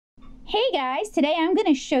Hey guys, today I'm going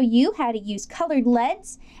to show you how to use colored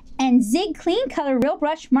leads and Zig Clean Color Real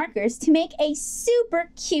Brush markers to make a super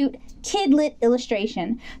cute kidlit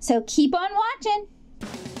illustration. So keep on watching.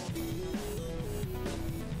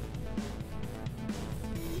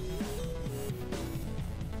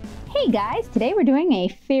 Hey guys, today we're doing a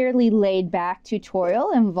fairly laid back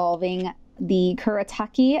tutorial involving the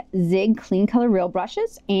Kuretake Zig Clean Color Real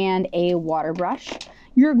brushes and a water brush.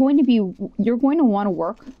 You're going to want to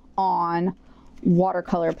work on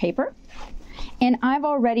watercolor paper, and I've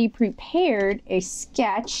already prepared a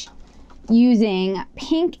sketch using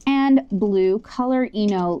pink and blue Color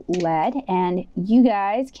Eno lead, and you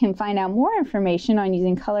guys can find out more information on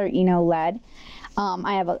using Color Eno lead.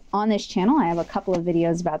 On this channel I have a couple of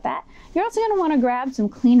videos about that. You're also going to want to grab some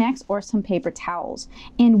Kleenex or some paper towels,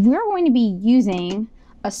 and we're going to be using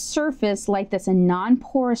a surface like this, a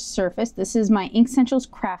non-porous surface. This is my Ink Essentials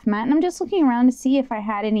craft mat, and I'm just looking around to see if I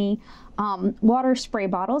had any water spray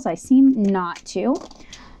bottles. I seem not to,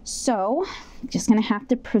 so I'm just gonna have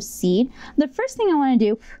to proceed. The first thing I want to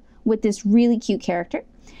do with this really cute character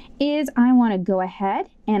is I want to go ahead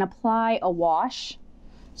and apply a wash.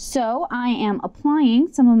 So I am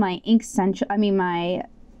applying some of my my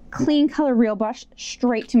Clean Color Real Brush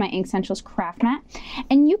straight to my Ink Essentials craft mat,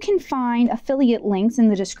 and you can find affiliate links in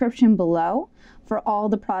the description below for all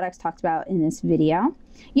the products talked about in this video.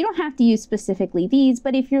 You don't have to use specifically these,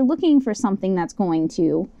 but if you're looking for something that's going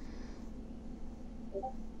to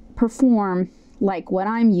perform like what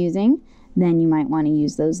I'm using, then you might want to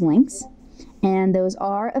use those links. And those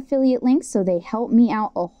are affiliate links, so they help me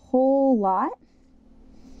out a whole lot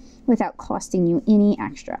without costing you any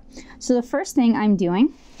extra. So the first thing I'm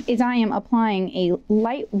doing is I am applying a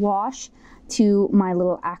light wash to my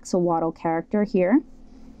little axolotl character here.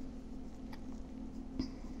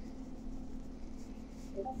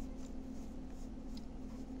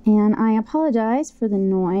 And I apologize for the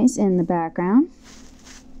noise in the background.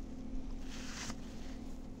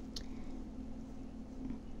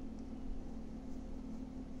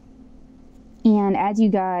 And as you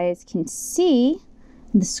guys can see,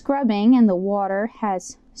 the scrubbing and the water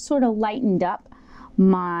has sort of lightened up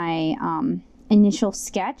my initial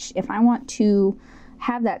sketch. If I want to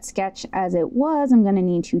have that sketch as it was, I'm going to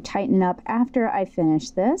need to tighten it up after I finish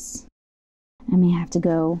this. I may have to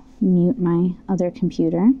go mute my other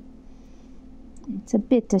computer. It's a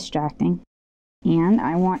bit distracting. And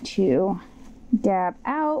I want to dab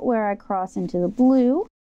out where I cross into the blue.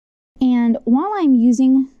 And while I'm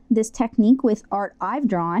using this technique with art I've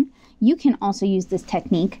drawn, you can also use this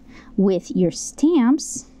technique with your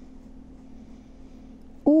stamps,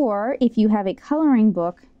 or if you have a coloring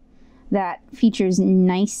book that features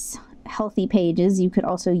nice, healthy pages, you could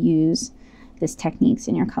also use this techniques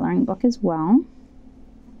in your coloring book as well.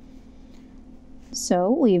 So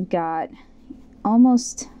we've got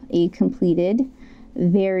almost a completed,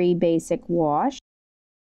 very basic wash.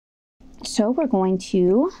 So we're going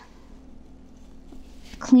to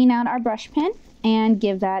clean out our brush pen and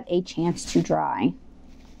give that a chance to dry.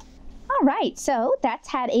 All right, so that's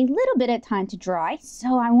had a little bit of time to dry,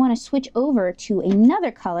 so I want to switch over to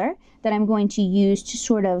another color that I'm going to use to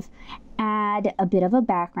sort of add a bit of a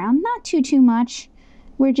background. Not too much.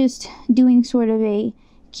 We're just doing sort of a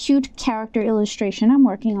cute character illustration. I'm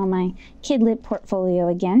working on my Kidlit portfolio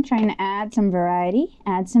again, trying to add some variety,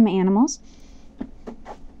 add some animals.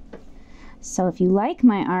 So if you like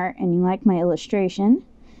my art and you like my illustration,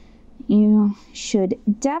 you should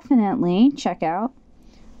definitely check out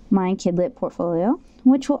my Kidlit portfolio,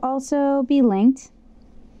 which will also be linked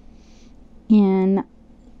in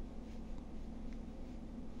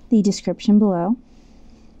the description below.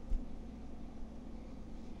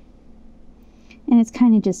 And it's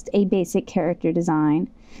kind of just a basic character design,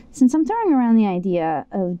 since I'm throwing around the idea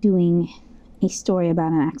of doing a story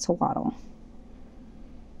about an axolotl.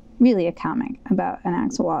 Really a comic about an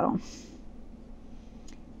axolotl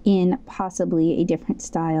in possibly a different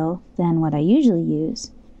style than what I usually use.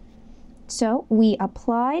 So we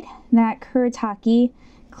applied that Kuretake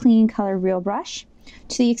Clean Color Real Brush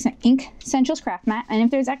to the Ink Essentials craft mat, and if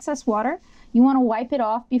there's excess water, you want to wipe it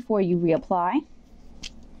off before you reapply.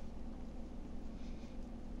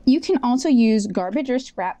 You can also use garbage or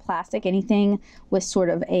scrap plastic, anything with sort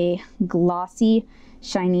of a glossy,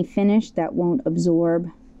 shiny finish that won't absorb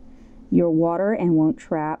your water and won't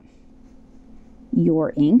trap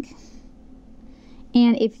your ink.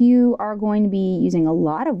 And if you are going to be using a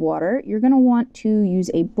lot of water, you're going to want to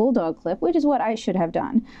use a bulldog clip, which is what I should have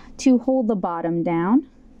done, to hold the bottom down.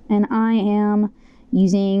 And I am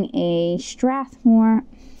using a Strathmore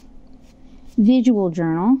visual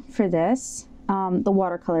journal for this. the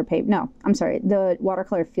watercolor paper. No, I'm sorry, the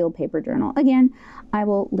watercolor field paper journal. Again, I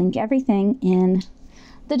will link everything in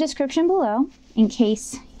the description below in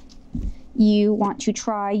case you want to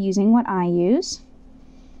try using what I use.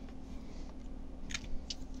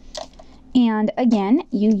 And again,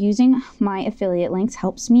 you using my affiliate links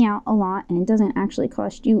helps me out a lot, and it doesn't actually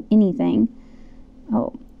cost you anything.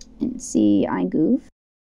 Oh, and see, I goof.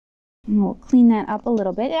 We'll clean that up a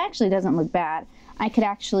little bit. It actually doesn't look bad. I could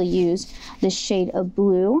actually use this shade of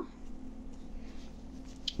blue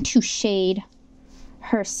to shade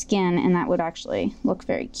her skin, and that would actually look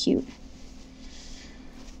very cute.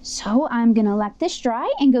 So I'm gonna let this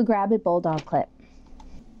dry and go grab a bulldog clip.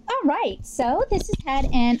 All right, so this has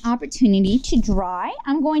had an opportunity to dry.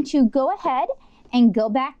 I'm going to go ahead and go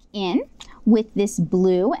back in with this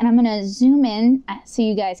blue, and I'm gonna zoom in so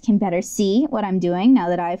you guys can better see what I'm doing now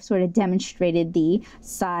that I've sort of demonstrated the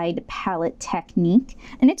side palette technique.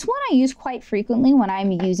 And it's one I use quite frequently when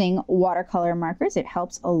I'm using watercolor markers. It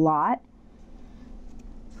helps a lot.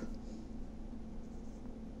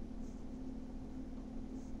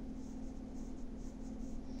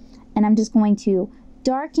 And I'm just going to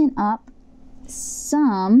darken up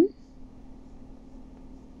some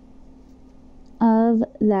of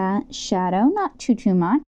that shadow, not too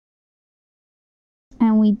much.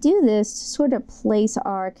 And we do this to sort of place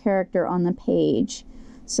our character on the page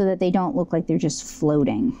so that they don't look like they're just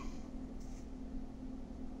floating.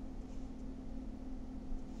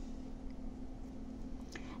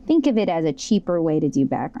 Think of it as a cheaper way to do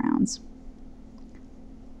backgrounds.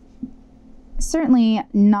 Certainly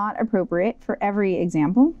not appropriate for every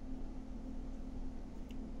example,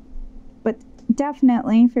 but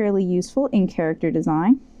definitely fairly useful in character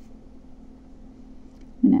design.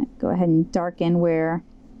 I'm going to go ahead and darken where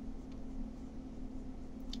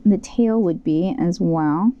the tail would be as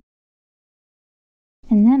well.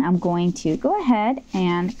 And then I'm going to go ahead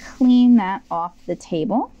and clean that off the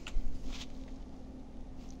table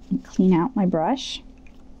and clean out my brush.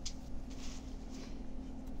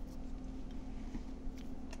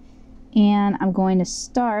 And I'm going to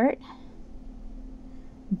start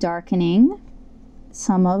darkening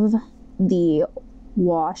some of the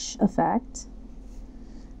wash effect.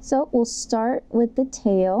 So we'll start with the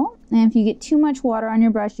tail, and if you get too much water on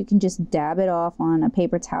your brush, you can just dab it off on a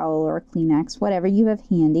paper towel or a Kleenex, whatever you have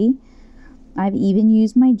handy. I've even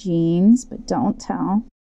used my jeans, but don't tell.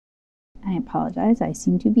 I apologize, I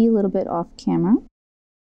seem to be a little bit off camera.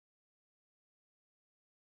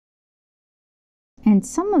 And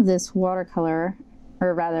some of this watercolor,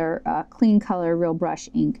 or rather clean color real brush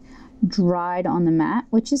ink, dried on the mat,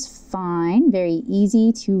 which is fine, very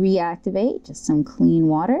easy to reactivate, just some clean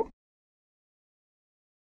water.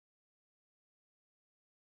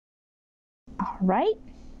 All right.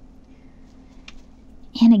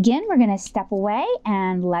 And again, we're gonna step away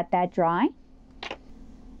and let that dry.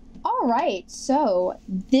 All right, so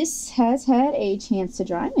this has had a chance to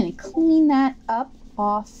dry. I'm gonna clean that up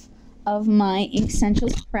off of my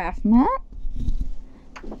Essentials craft mat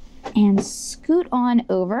and scoot on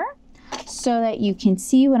over so that you can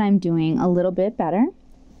see what I'm doing a little bit better.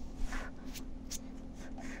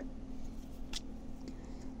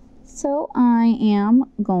 So I am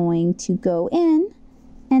going to go in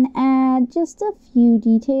and add just a few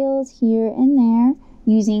details here and there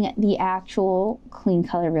using the actual clean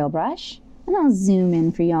color real brush. And I'll zoom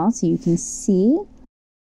in for y'all so you can see.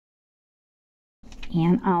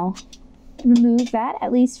 And I'll remove that,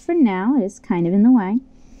 at least for now. It is kind of in the way.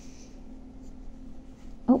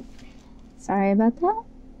 Oh, sorry about that.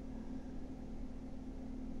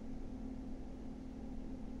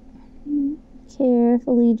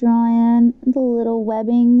 Carefully draw in the little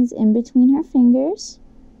webbings in between her fingers.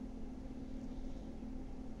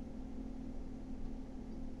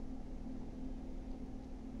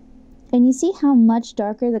 And you see how much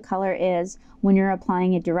darker the color is when you're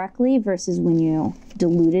applying it directly versus when you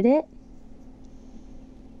diluted it.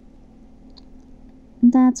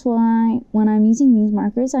 That's why when I'm using these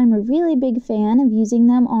markers, I'm a really big fan of using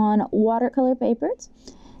them on watercolor papers.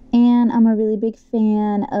 And I'm a really big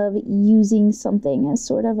fan of using something as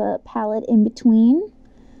sort of a palette in between.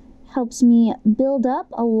 Helps me build up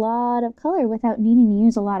a lot of color without needing to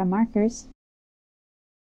use a lot of markers.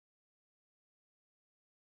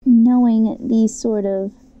 Knowing these sort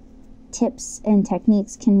of tips and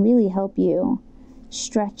techniques can really help you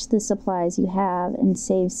stretch the supplies you have and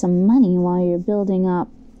save some money while you're building up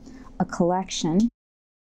a collection.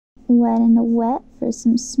 Wet and wet for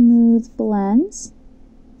some smooth blends.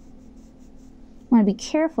 Want to be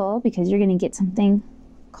careful because you're going to get something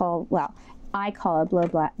called, well, I call it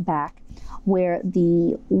blowback, where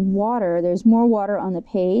the water, there's more water on the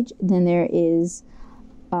page than there is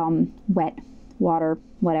wet water,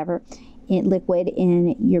 whatever, liquid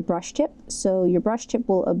in your brush tip. So your brush tip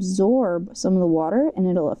will absorb some of the water and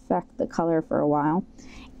it'll affect the color for a while.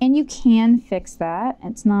 And you can fix that.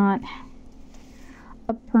 It's not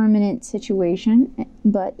a permanent situation,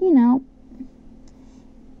 but you know,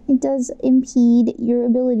 it does impede your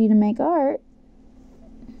ability to make art,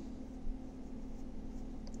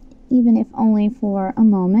 even if only for a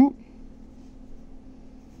moment.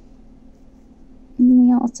 And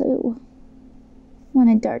we also want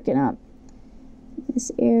to darken up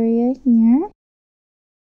this area here.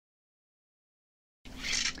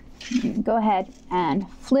 Go ahead and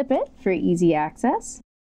flip it for easy access.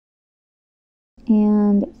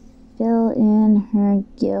 And fill in her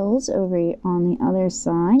gills over on the other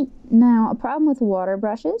side. Now, a problem with water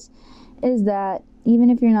brushes is that even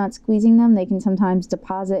if you're not squeezing them, they can sometimes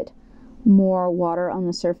deposit more water on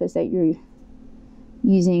the surface that you're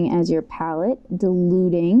using as your palette,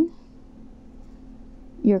 diluting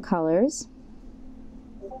your colors.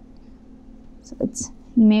 So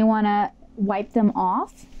you may want to wipe them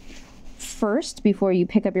off first before you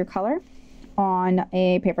pick up your color on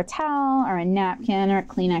a paper towel or a napkin or a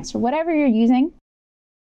Kleenex or whatever you're using,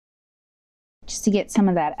 just to get some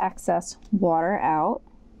of that excess water out.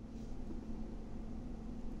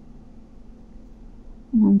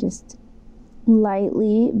 And I'm just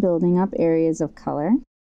lightly building up areas of color.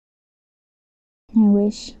 I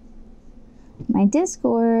wish my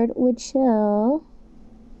Discord would show,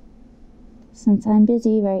 since I'm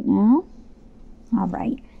busy right now. All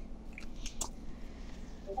right.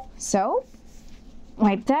 So,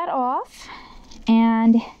 wipe that off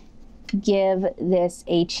and give this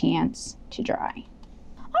a chance to dry.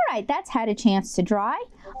 All right, that's had a chance to dry.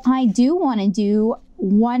 I do want to do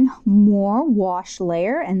one more wash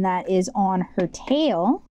layer, and that is on her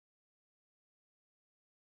tail.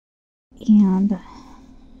 And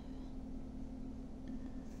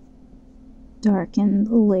darken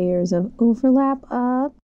the layers of overlap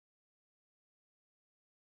up.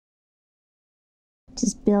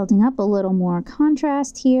 Just building up a little more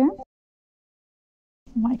contrast here.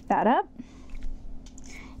 Wipe that up.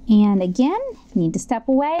 And again, need to step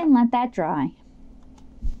away and let that dry.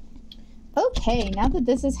 Okay, now that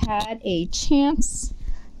this has had a chance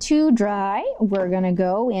to dry, we're gonna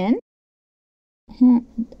go in and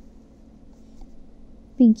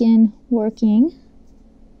begin working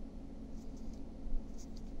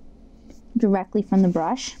directly from the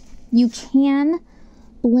brush. You can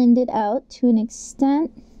blend it out to an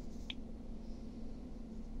extent.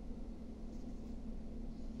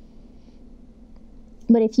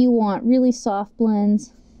 But if you want really soft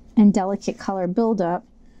blends and delicate color buildup,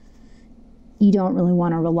 you don't really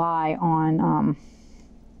want to rely on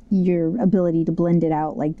your ability to blend it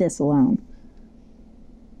out like this alone.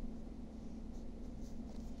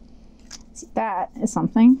 See, that is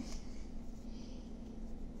something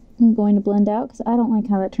I'm going to blend out because I don't like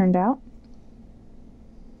how that turned out.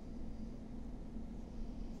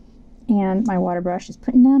 And my water brush is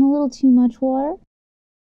putting down a little too much water.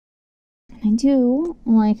 I do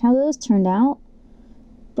like how those turned out,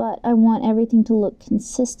 but I want everything to look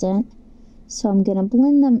consistent. So I'm going to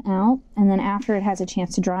blend them out, and then after it has a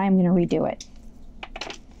chance to dry, I'm going to redo it.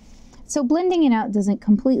 So blending it out doesn't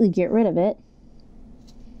completely get rid of it.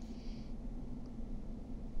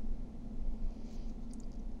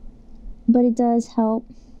 But it does help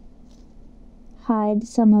hide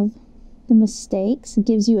some of the mistakes. It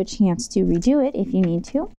gives you a chance to redo it if you need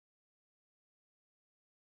to.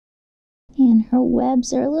 And her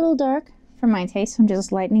webs are a little dark for my taste, so I'm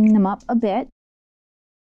just lightening them up a bit.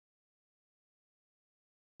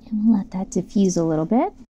 And we'll let that diffuse a little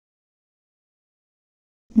bit.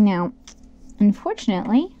 Now,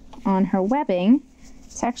 unfortunately, on her webbing,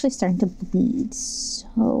 it's actually starting to bleed.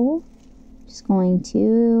 So, just going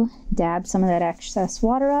to dab some of that excess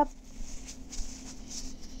water up.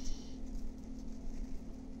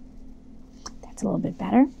 That's a little bit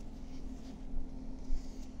better.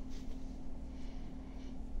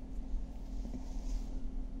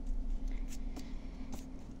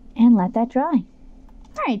 And let that dry.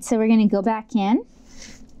 All right, so we're going to go back in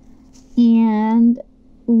and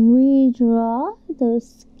redraw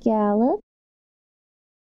those scallops.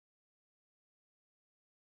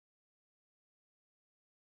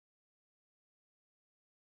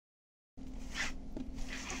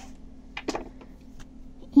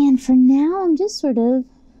 And for now, I'm just sort of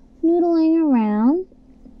noodling around.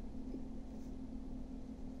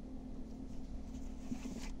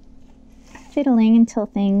 Fiddling until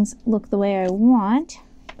things look the way I want.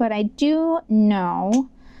 but I do know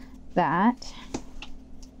that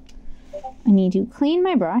I need to clean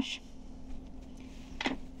my brush,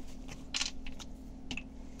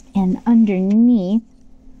 and underneath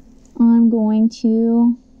I'm going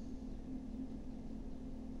to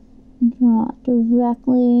draw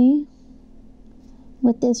directly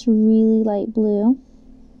with this really light blue.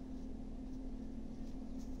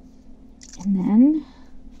 And then,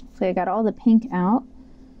 hopefully I got all the pink out.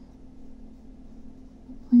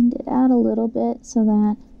 Blend it out a little bit so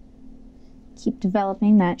that keep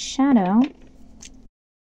developing that shadow.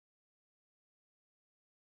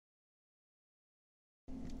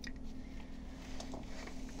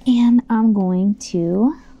 And I'm going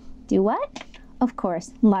to do what? Of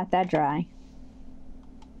course, let that dry.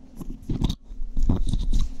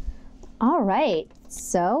 All right,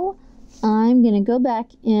 so I'm gonna go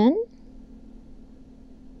back in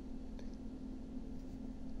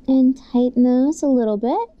and tighten those a little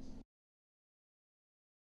bit.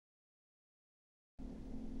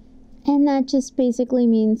 And that just basically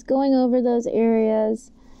means going over those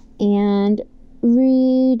areas and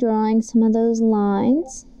redrawing some of those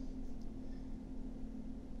lines.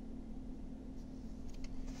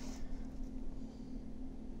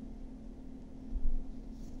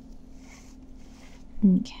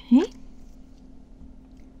 Okay.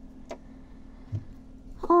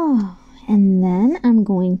 Oh, and then I'm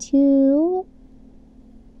going to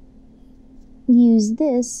use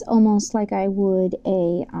this almost like I would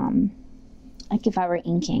a, like if I were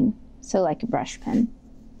inking, so like a brush pen.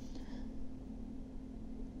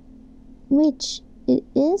 Which it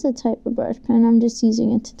is a type of brush pen, I'm just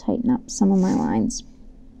using it to tighten up some of my lines.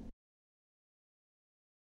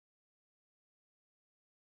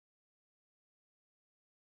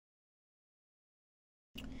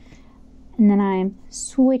 And then I'm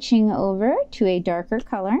switching over to a darker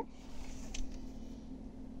color,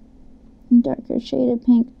 darker shade of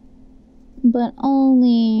pink, but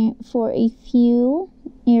only for a few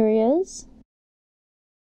areas.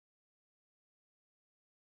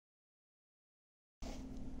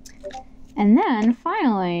 And then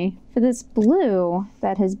finally, for this blue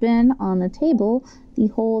that has been on the table the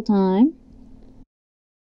whole time,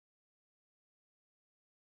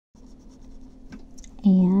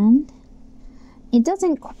 and it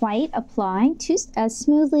doesn't quite apply as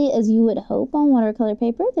smoothly as you would hope on watercolor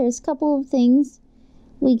paper. There's a couple of things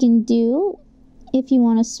we can do if you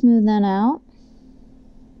want to smooth that out.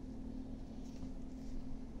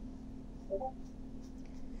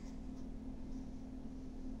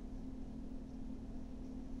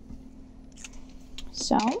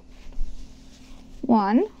 So,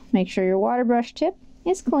 one, make sure your water brush tip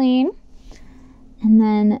is clean, and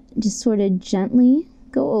then just sort of gently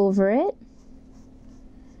go over it.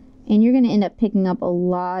 And you're going to end up picking up a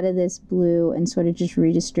lot of this blue and sort of just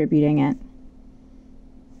redistributing it.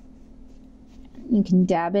 You can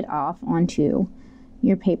dab it off onto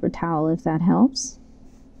your paper towel if that helps.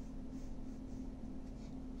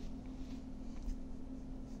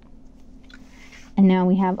 And now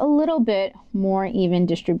we have a little bit more even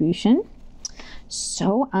distribution.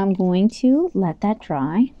 So I'm going to let that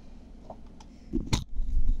dry.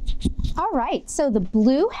 All right, so the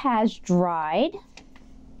blue has dried.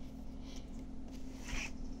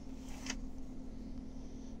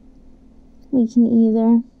 We can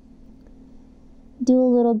either do a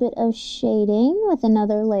little bit of shading with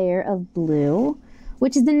another layer of blue,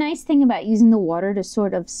 which is the nice thing about using the water to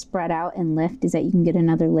sort of spread out and lift, is that you can get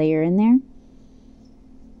another layer in there.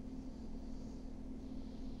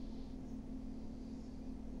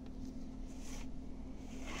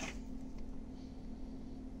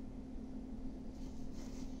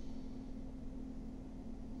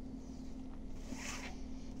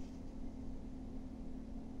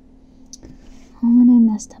 Oh, and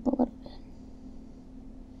I messed up a little bit.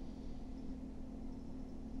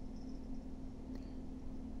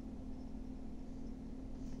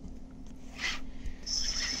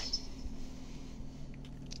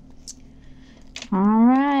 All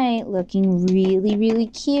right, looking really, really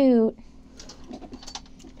cute.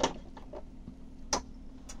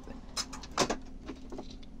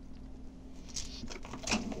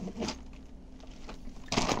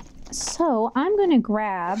 So I'm going to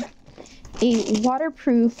grab a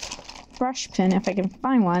waterproof brush pen, if I can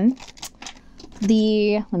find one.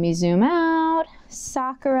 Let me zoom out,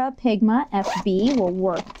 Sakura Pigma FB will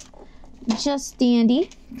work just dandy.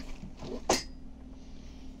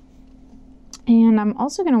 And I'm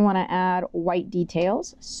also going to want to add white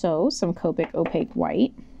details, so some Copic Opaque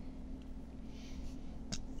White.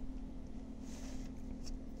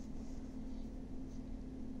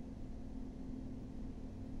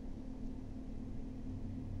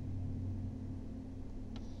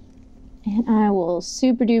 And I will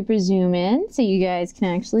super duper zoom in so you guys can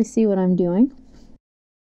actually see what I'm doing.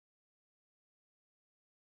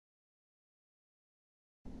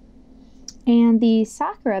 And the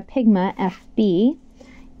Sakura Pigma FB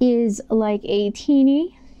is like a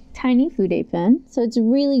teeny tiny fude pen. So it's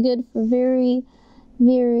really good for very,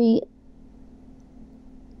 very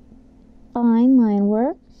fine line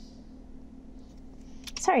work.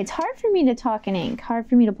 Sorry, it's hard for me to talk in ink, hard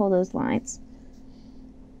for me to pull those lines.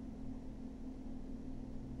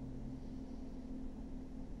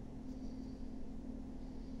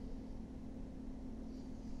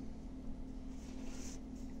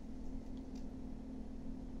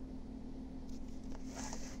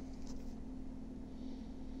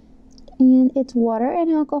 And it's water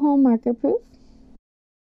and alcohol marker proof.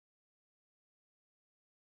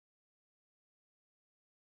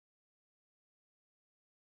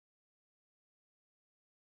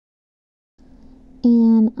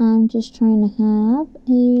 And I'm just trying to have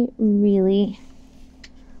a really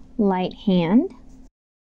light hand.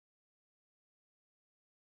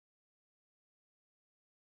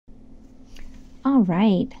 All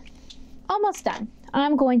right, almost done.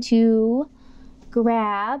 I'm going to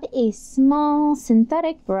grab a small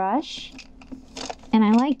synthetic brush, and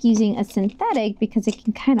I like using a synthetic because it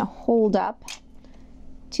can kind of hold up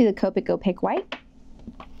to the Copic Opaque White,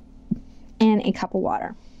 and a cup of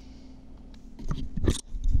water.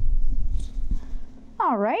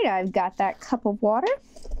 All right, I've got that cup of water.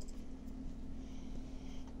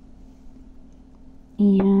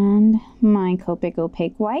 And my Copic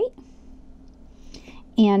Opaque White.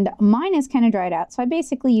 And mine is kind of dried out, so I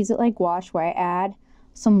basically use it like wash, where I add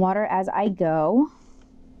some water as I go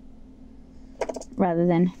rather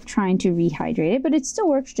than trying to rehydrate it, but it still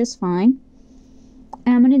works just fine.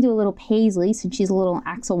 And I'm going to do a little paisley, since she's a little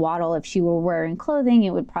axolotl. If she were wearing clothing,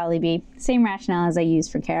 it would probably be same rationale as I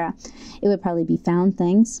used for Kara. It would probably be found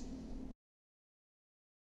things.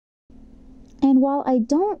 And while I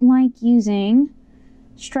don't like using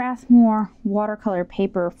Strathmore watercolor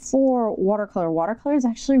paper for watercolors, I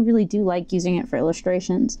actually really do like using it for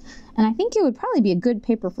illustrations. And I think it would probably be a good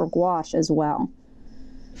paper for gouache as well,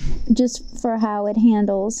 just for how it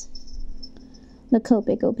handles the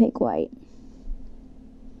Copic Opaque White.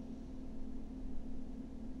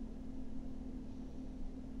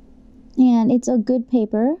 And it's a good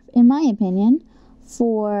paper, in my opinion,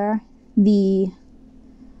 for the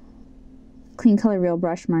clean color real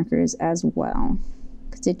brush markers as well,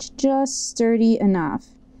 because it's just sturdy enough,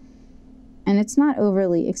 and it's not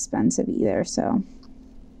overly expensive either. So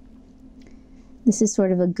this is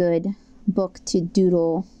sort of a good book to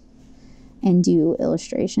doodle and do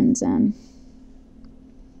illustrations in.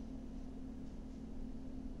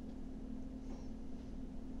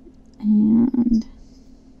 And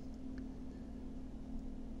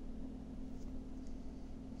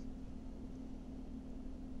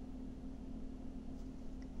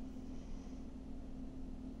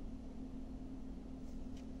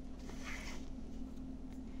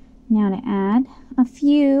now to add a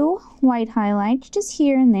few white highlights just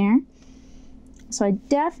here and there. So I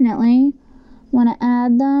definitely want to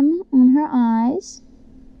add them on her eyes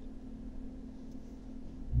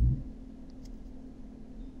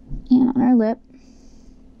and on her lip.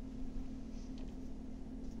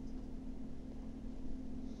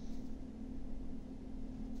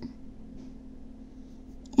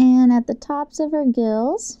 And at the tops of her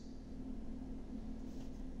gills.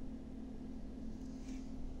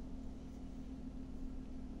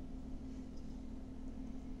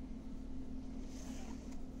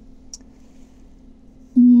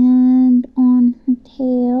 And on her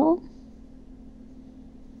tail.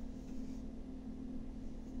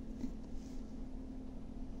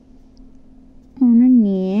 On her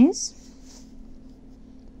knees.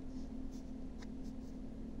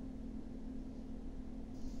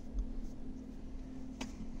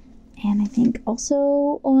 And I think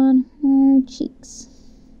also on her cheeks.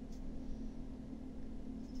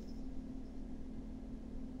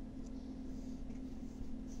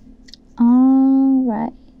 All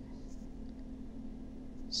right.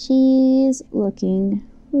 She's looking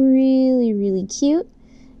really, really cute.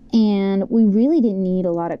 And we really didn't need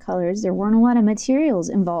a lot of colors. There weren't a lot of materials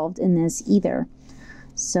involved in this either.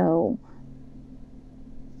 So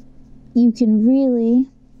you can really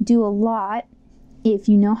do a lot if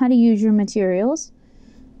you know how to use your materials,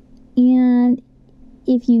 and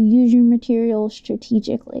if you use your materials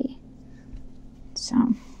strategically.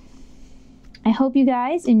 So I hope you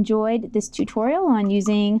guys enjoyed this tutorial on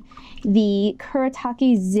using the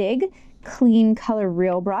Kuretake Zig Clean Color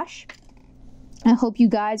Real Brush. I hope you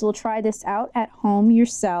guys will try this out at home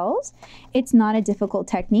yourselves. It's not a difficult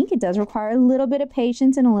technique. It does require a little bit of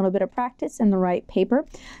patience and a little bit of practice and the right paper.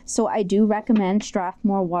 So I do recommend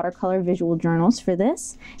Strathmore watercolor visual journals for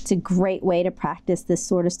this. It's a great way to practice this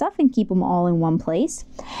sort of stuff and keep them all in one place.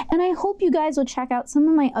 And I hope you guys will check out some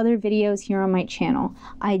of my other videos here on my channel.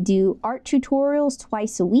 I do art tutorials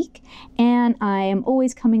twice a week, and I am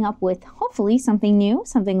always coming up with hopefully something new,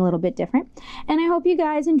 something a little bit different. And I hope you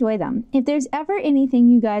guys enjoy them. If there's ever anything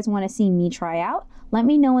you guys want to see me try out, let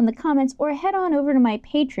me know in the comments or head on over to my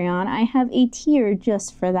Patreon. I have a tier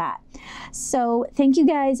just for that. So thank you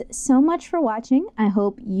guys so much for watching. I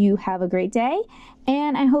hope you have a great day,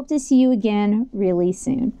 and I hope to see you again really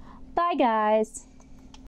soon. Bye guys.